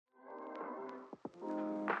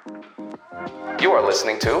You are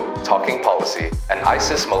listening to Talking Policy, an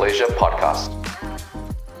ISIS Malaysia podcast.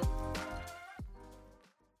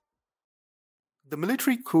 The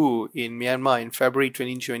military coup in Myanmar in February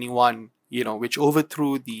 2021, which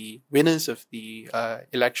overthrew the winners of the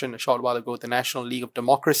election a short while ago, the National League of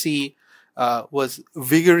Democracy, was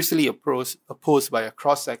vigorously opposed by a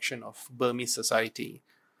cross-section of Burmese society.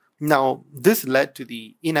 Now, this led to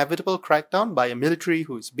the inevitable crackdown by a military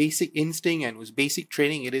whose basic instinct and whose basic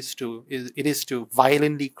training it is to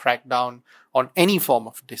violently crack down on any form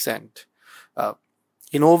of dissent.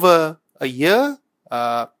 In over a year,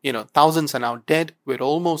 thousands are now dead, with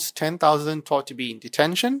almost 10,000 thought to be in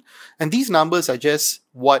detention, and these numbers are just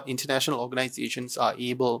what international organizations are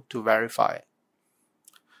able to verify.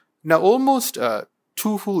 Now, almost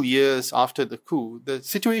 2 full years after the coup, the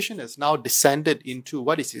situation has now descended into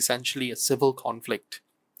what is essentially a civil conflict.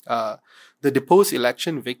 The deposed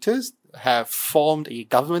election victors have formed a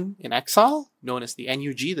government in exile known as the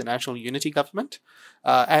NUG, the National Unity Government,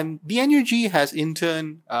 and the NUG has in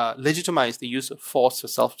turn legitimized the use of force for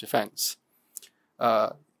self-defense.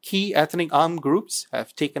 Key ethnic armed groups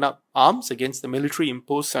have taken up arms against the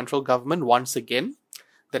military-imposed central government once again.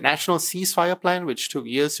 The national ceasefire plan, which took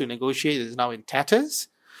years to negotiate, is now in tatters.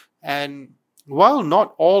 And while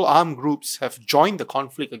not all armed groups have joined the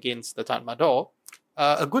conflict against the Tatmadaw,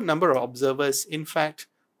 a good number of observers, in fact,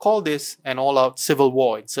 call this an all-out civil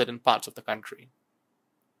war in certain parts of the country.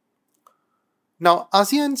 Now,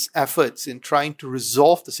 ASEAN's efforts in trying to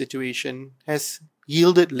resolve the situation has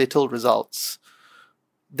yielded little results.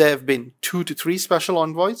 There have been 2 to 3 special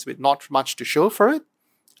envoys with not much to show for it.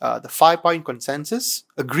 The 5-point consensus,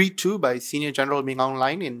 agreed to by Senior General Min Aung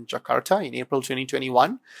Hlaing in Jakarta in April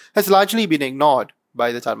 2021, has largely been ignored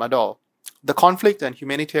by the Tatmadaw. The conflict and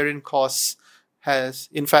humanitarian costs has,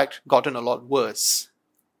 in fact, gotten a lot worse.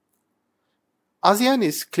 ASEAN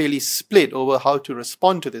is clearly split over how to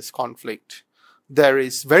respond to this conflict. There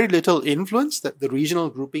is very little influence that the regional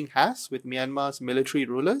grouping has with Myanmar's military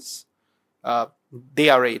rulers. They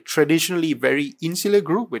are a traditionally very insular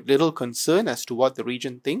group with little concern as to what the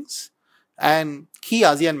region thinks. And key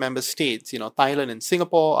ASEAN member states, Thailand and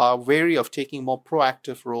Singapore, are wary of taking more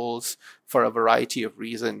proactive roles for a variety of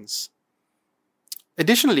reasons.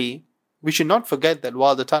 Additionally, we should not forget that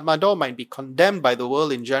while the Tatmadaw might be condemned by the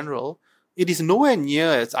world in general, it is nowhere near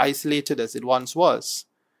as isolated as it once was.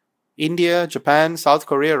 India, Japan, South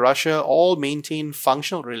Korea, Russia all maintain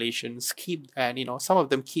functional relations, some of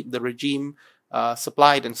them keep the regime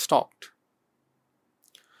supplied and stocked.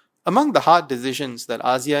 Among the hard decisions that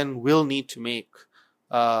ASEAN will need to make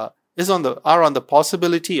are on the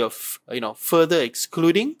possibility of further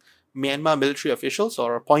excluding Myanmar military officials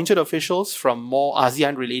or appointed officials from more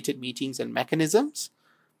ASEAN-related meetings and mechanisms.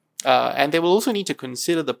 And they will also need to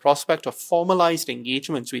consider the prospect of formalized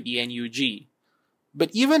engagements with the NUG.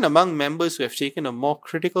 But even among members who have taken a more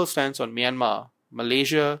critical stance on Myanmar,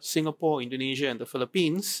 Malaysia, Singapore, Indonesia, and the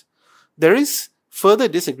Philippines, there is further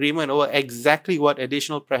disagreement over exactly what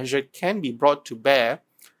additional pressure can be brought to bear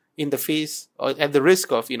in the face or at the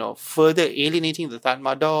risk of further alienating the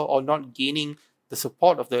Tatmadaw or not gaining the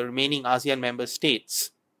support of the remaining ASEAN member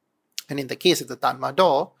states. And in the case of the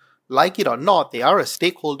Tatmadaw, like it or not, they are a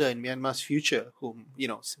stakeholder in Myanmar's future who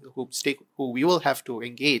we will have to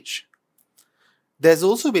engage. There's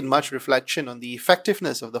also been much reflection on the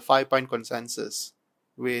effectiveness of the 5-point consensus,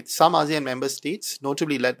 with some ASEAN member states,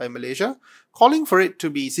 notably led by Malaysia, calling for it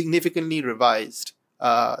to be significantly revised.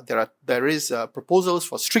 There is proposals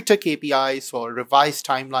for stricter KPIs, for revised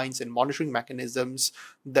timelines and monitoring mechanisms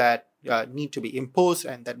that need to be imposed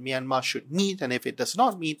and that Myanmar should meet, and if it does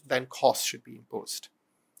not meet, then costs should be imposed.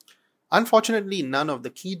 Unfortunately, none of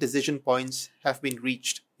the key decision points have been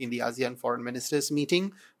reached in the ASEAN Foreign Ministers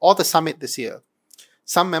meeting or the summit this year.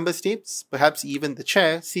 Some member states, perhaps even the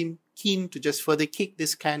chair, seem keen to just further kick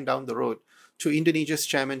this can down the road to Indonesia's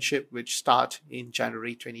chairmanship, which start in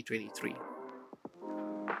January 2023.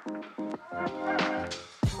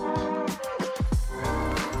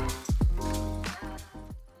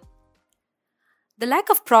 The lack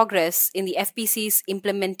of progress in the FPC's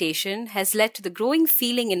implementation has led to the growing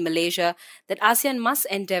feeling in Malaysia that ASEAN must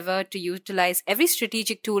endeavour to utilize every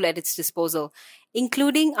strategic tool at its disposal,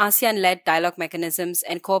 including ASEAN-led dialogue mechanisms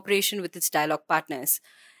and cooperation with its dialogue partners.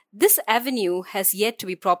 This avenue has yet to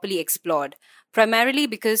be properly explored, primarily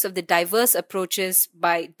because of the diverse approaches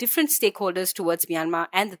by different stakeholders towards Myanmar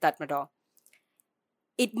and the Tatmadaw.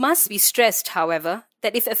 It must be stressed, however,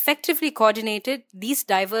 that if effectively coordinated, these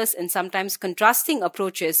diverse and sometimes contrasting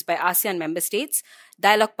approaches by ASEAN member states,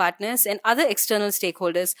 dialogue partners, and other external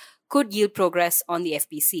stakeholders could yield progress on the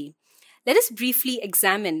FPC. let us briefly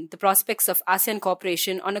examine the prospects of ASEAN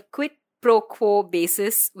cooperation on a quid pro quo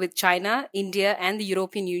basis with China, India, and the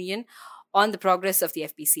European Union on the progress of the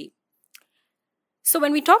FPC. So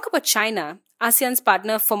when we talk about China, ASEAN's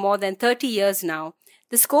partner for more than 30 years now,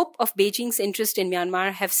 the scope of Beijing's interest in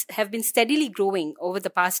Myanmar have been steadily growing over the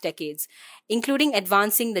past decades, including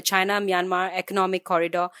advancing the China-Myanmar Economic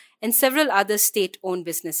Corridor and several other state-owned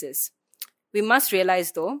businesses. We must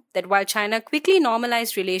realize, though, that while China quickly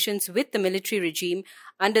normalized relations with the military regime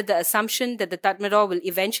under the assumption that the Tatmadaw will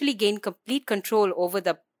eventually gain complete control over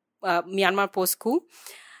the Myanmar post-coup,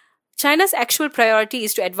 China's actual priority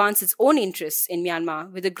is to advance its own interests in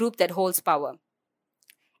Myanmar with a group that holds power.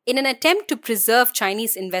 In an attempt to preserve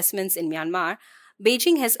Chinese investments in Myanmar,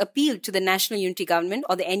 Beijing has appealed to the National Unity Government,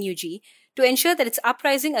 or the NUG, to ensure that its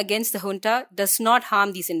uprising against the junta does not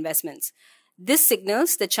harm these investments. This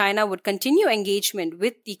signals that China would continue engagement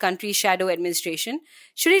with the country's shadow administration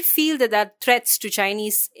should it feel that there are threats to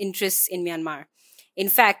Chinese interests in Myanmar. In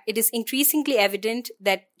fact, it is increasingly evident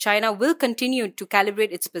that China will continue to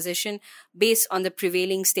calibrate its position based on the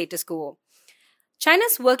prevailing status quo.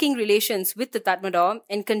 China's working relations with the Tatmadaw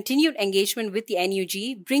and continued engagement with the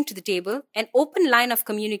NUG bring to the table an open line of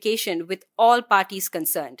communication with all parties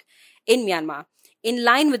concerned in Myanmar, in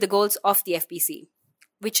line with the goals of the FPC.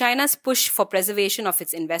 With China's push for preservation of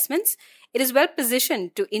its investments, it is well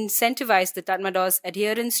positioned to incentivize the Tatmadaw's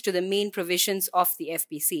adherence to the main provisions of the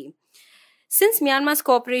FPC. Since Myanmar's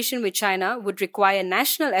cooperation with China would require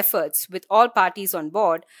national efforts with all parties on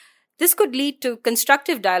board, this could lead to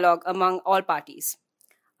constructive dialogue among all parties.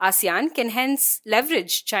 ASEAN can hence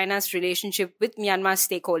leverage China's relationship with Myanmar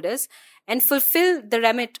stakeholders and fulfill the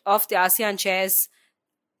remit of the ASEAN Chair's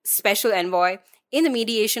special envoy in the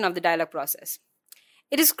mediation of the dialogue process.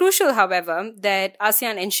 It is crucial, however, that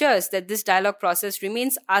ASEAN ensures that this dialogue process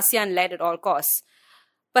remains ASEAN-led at all costs,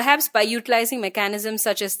 perhaps by utilizing mechanisms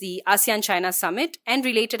such as the ASEAN-China Summit and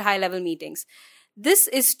related high-level meetings. This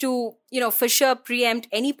is to, for sure preempt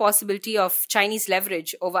any possibility of Chinese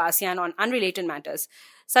leverage over ASEAN on unrelated matters,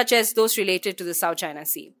 such as those related to the South China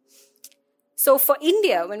Sea. So for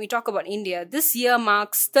India, when we talk about India, this year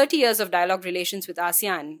marks 30 years of dialogue relations with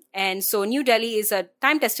ASEAN. And so New Delhi is a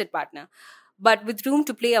time-tested partner, but with room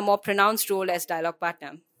to play a more pronounced role as dialogue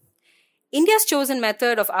partner. India's chosen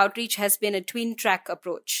method of outreach has been a twin-track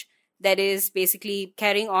approach, that is basically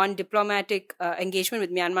carrying on diplomatic engagement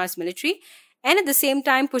with Myanmar's military and at the same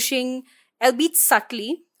time pushing, albeit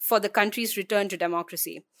subtly, for the country's return to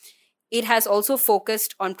democracy. It has also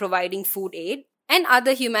focused on providing food aid and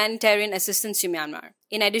other humanitarian assistance to Myanmar,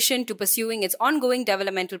 in addition to pursuing its ongoing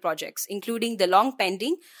developmental projects, including the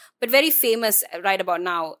long-pending but very famous right about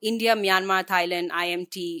now India-Myanmar-Thailand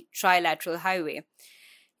IMT Trilateral Highway.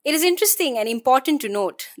 It is interesting and important to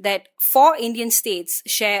note that 4 Indian states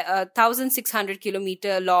share a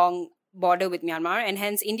 1,600-kilometer long border with Myanmar, and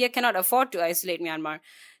hence India cannot afford to isolate Myanmar,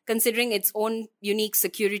 considering its own unique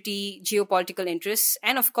security, geopolitical interests,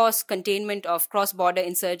 and of course, containment of cross-border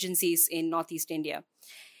insurgencies in northeast India.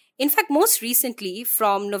 In fact, most recently,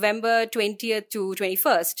 from November 20th to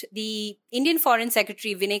 21st, the Indian Foreign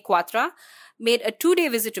Secretary Vinay Quatra made a 2-day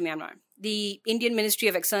visit to Myanmar. The Indian Ministry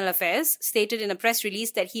of External Affairs stated in a press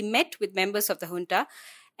release that he met with members of the junta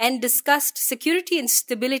and discussed security and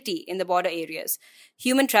stability in the border areas,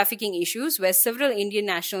 human trafficking issues where several Indian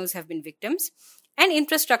nationals have been victims, and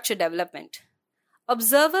infrastructure development.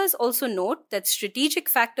 Observers also note that strategic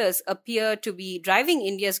factors appear to be driving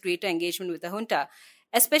India's greater engagement with the junta,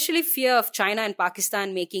 especially fear of China and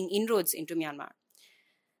Pakistan making inroads into Myanmar.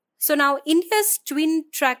 So now, India's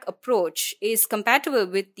twin-track approach is compatible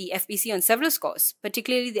with the FPC on several scores,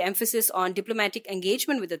 particularly the emphasis on diplomatic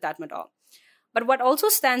engagement with the Tatmadaw. But what also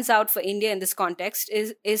stands out for India in this context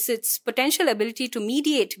is its potential ability to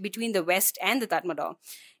mediate between the West and the Tatmadaw,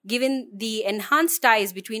 given the enhanced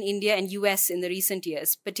ties between India and US in the recent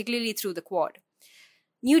years, particularly through the Quad.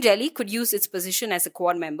 New Delhi could use its position as a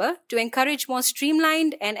Quad member to encourage more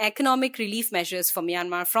streamlined and economic relief measures for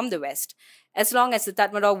Myanmar from the West, as long as the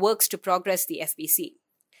Tatmadaw works to progress the FPC.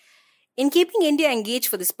 In keeping India engaged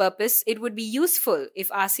for this purpose, it would be useful if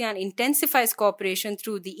ASEAN intensifies cooperation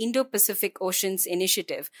through the Indo-Pacific Oceans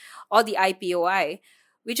Initiative, or the IPOI,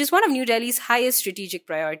 which is one of New Delhi's highest strategic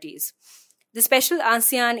priorities. The special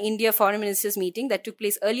ASEAN-India Foreign Ministers meeting that took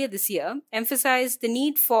place earlier this year emphasized the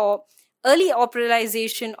need for early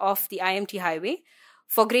operationalization of the IMT highway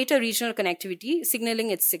for greater regional connectivity, signaling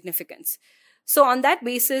its significance. So on that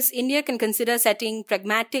basis, India can consider setting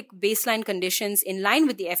pragmatic baseline conditions in line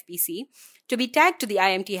with the FPC to be tagged to the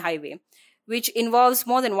IMT highway, which involves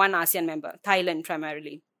more than one ASEAN member, Thailand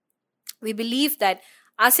primarily. We believe that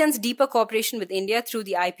ASEAN's deeper cooperation with India through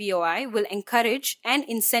the IPOI will encourage and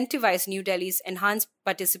incentivize New Delhi's enhanced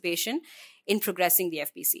participation in progressing the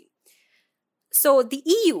FPC. So the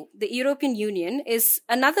EU, the European Union, is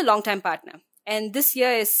another long-time partner. And this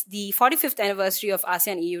year is the 45th anniversary of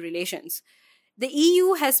ASEAN-EU relations. The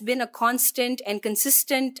EU has been a constant and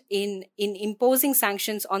consistent in imposing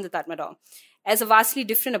sanctions on the Tatmadaw as a vastly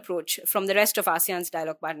different approach from the rest of ASEAN's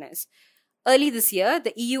dialogue partners. Early this year,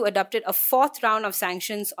 the EU adopted a fourth round of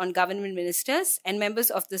sanctions on government ministers and members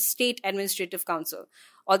of the State Administrative Council,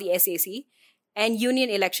 or the SAC, and Union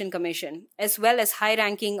Election Commission, as well as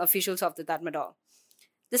high-ranking officials of the Tatmadaw.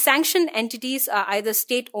 The sanctioned entities are either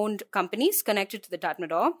state-owned companies connected to the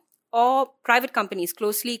Tatmadaw or private companies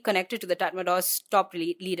closely connected to the Tatmadaw's top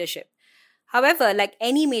leadership. However, like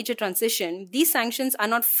any major transition, these sanctions are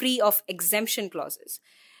not free of exemption clauses.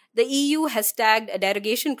 The EU has tagged a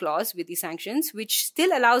derogation clause with these sanctions, which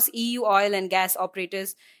still allows EU oil and gas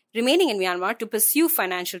operators remaining in Myanmar to pursue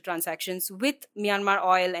financial transactions with Myanmar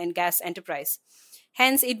Oil and Gas Enterprise.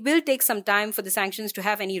 Hence, it will take some time for the sanctions to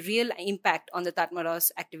have any real impact on the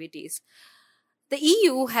Tatmadaw's activities. The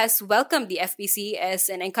EU has welcomed the FPC as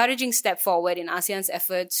an encouraging step forward in ASEAN's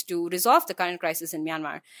efforts to resolve the current crisis in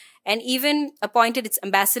Myanmar, and even appointed its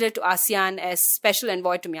ambassador to ASEAN as special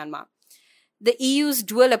envoy to Myanmar. The EU's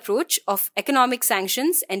dual approach of economic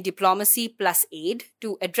sanctions and diplomacy plus aid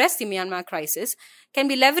to address the Myanmar crisis can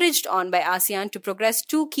be leveraged on by ASEAN to progress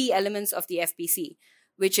two key elements of the FPC,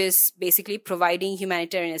 which is basically providing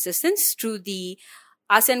humanitarian assistance through the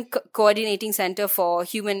ASEAN Coordinating Center for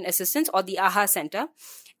Human Assistance, or the AHA Center,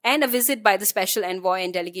 and a visit by the special envoy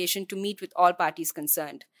and delegation to meet with all parties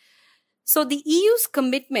concerned. So the EU's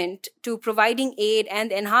commitment to providing aid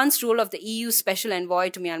and the enhanced role of the EU Special Envoy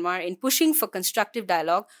to Myanmar in pushing for constructive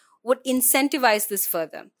dialogue would incentivize this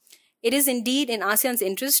further. It is indeed in ASEAN's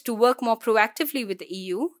interest to work more proactively with the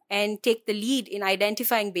EU and take the lead in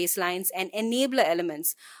identifying baselines and enabler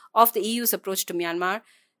elements of the EU's approach to Myanmar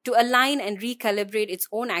to align and recalibrate its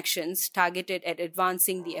own actions targeted at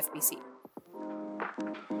advancing the FPC.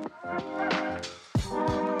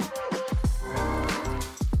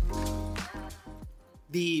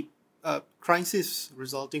 The crisis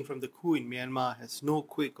resulting from the coup in Myanmar has no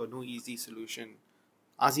quick or no easy solution.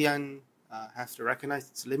 ASEAN has to recognize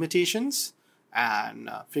its limitations and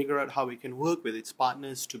figure out how we can work with its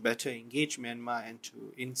partners to better engage Myanmar and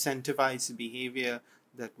to incentivize behavior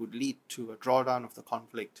that would lead to a drawdown of the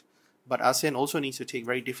conflict. But ASEAN also needs to take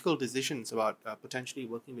very difficult decisions about potentially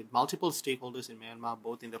working with multiple stakeholders in Myanmar,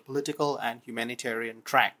 both in the political and humanitarian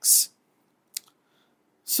tracks.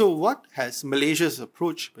 So what has Malaysia's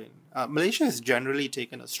approach been? Malaysia has generally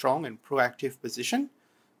taken a strong and proactive position,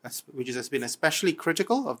 which has been especially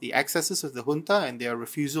critical of the excesses of the junta and their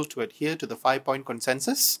refusal to adhere to the 5-point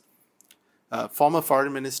consensus. Former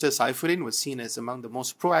Foreign Minister Saifuddin was seen as among the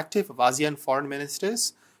most proactive of ASEAN foreign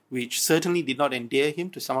ministers, which certainly did not endear him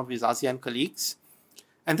to some of his ASEAN colleagues.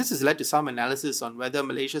 And this has led to some analysis on whether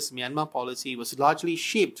Malaysia's Myanmar policy was largely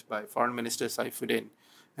shaped by Foreign Minister Saifuddin,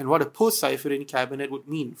 and what a post-Saifuddin cabinet would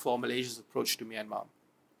mean for Malaysia's approach to Myanmar.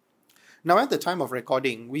 Now, at the time of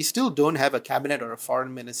recording, we still don't have a cabinet or a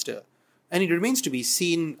foreign minister, and it remains to be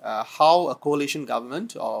seen how a coalition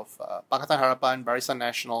government of Pakatan Harapan, Barisan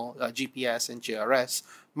Nasional, GPS and JRS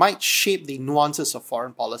might shape the nuances of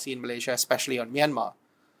foreign policy in Malaysia, especially on Myanmar.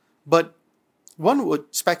 But one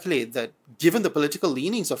would speculate that given the political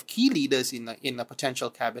leanings of key leaders in a potential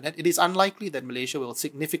cabinet, it is unlikely that Malaysia will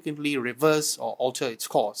significantly reverse or alter its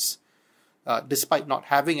course. Despite not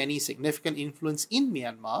having any significant influence in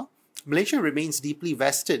Myanmar, Malaysia remains deeply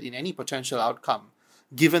vested in any potential outcome,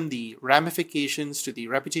 given the ramifications to the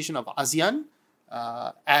reputation of ASEAN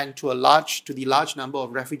and to the large number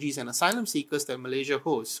of refugees and asylum seekers that Malaysia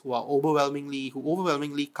hosts, who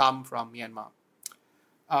overwhelmingly come from Myanmar.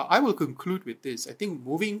 I will conclude with this. I think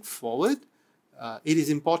moving forward, it is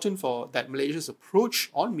important that Malaysia's approach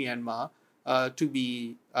on Myanmar to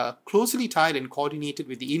be closely tied and coordinated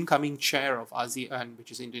with the incoming chair of ASEAN,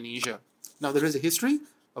 which is Indonesia. Now, there is a history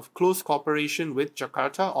of close cooperation with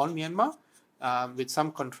Jakarta on Myanmar, with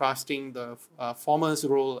some contrasting the former's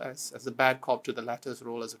role as a bad cop to the latter's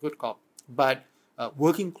role as a good cop. But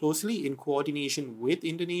working closely in coordination with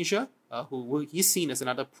Indonesia, who is seen as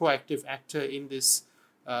another proactive actor in this,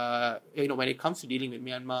 when it comes to dealing with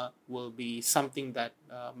Myanmar, will be something that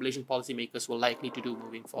Malaysian policymakers will likely to do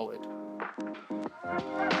moving forward.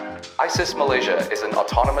 ISIS Malaysia is an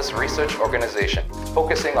autonomous research organization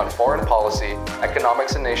focusing on foreign policy,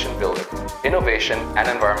 economics and nation building, innovation and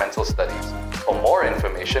environmental studies. For more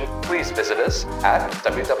information, please visit us at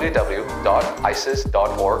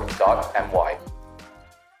www.isis.org.my.